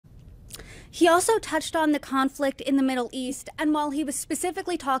He also touched on the conflict in the Middle East, and while he was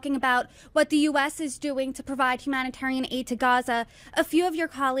specifically talking about what the U.S. is doing to provide humanitarian aid to Gaza, a few of your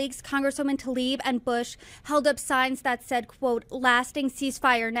colleagues, Congresswoman Tlaib and Bush, held up signs that said, quote, "lasting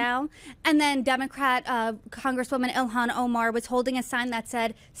ceasefire now," and then Democrat Congresswoman Ilhan Omar was holding a sign that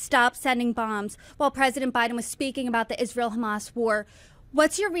said, "stop sending bombs," while President Biden was speaking about the Israel-Hamas war.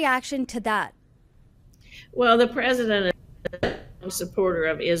 What's your reaction to that? Well, the president is a supporter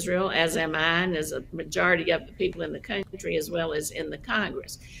of Israel, as am I, and as a majority of the people in the country, as well as in the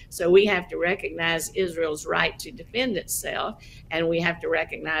Congress. So we have to recognize Israel's right to defend itself, and we have to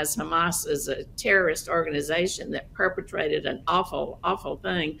recognize Hamas as a terrorist organization that perpetrated an awful, awful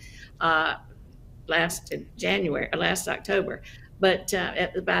thing last October. But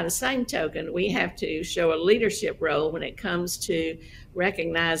by the same token, we have to show a leadership role when it comes to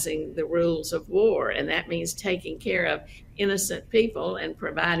recognizing the rules of war, and that means taking care of innocent people and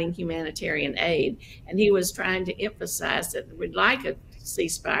providing humanitarian aid. And he was trying to emphasize that we'd like a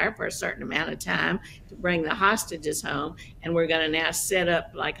ceasefire for a certain amount of time to bring the hostages home, and we're going to now set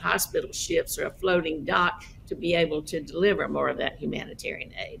up like hospital ships or a floating dock to be able to deliver more of that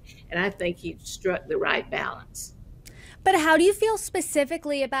humanitarian aid. And I think he struck the right balance. But how do you feel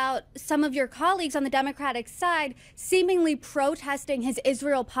specifically about some of your colleagues on the Democratic side seemingly protesting his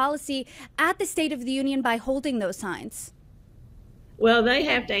Israel policy at the State of the Union by holding those signs? Well, they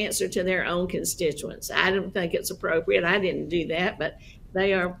have to answer to their own constituents. I don't think it's appropriate. I didn't do that, but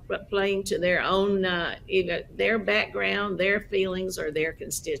they are playing to their own, either their background, their feelings, or their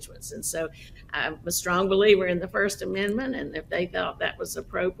constituents. And so I'm a strong believer in the First Amendment, and if they thought that was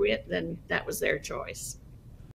appropriate, then that was their choice.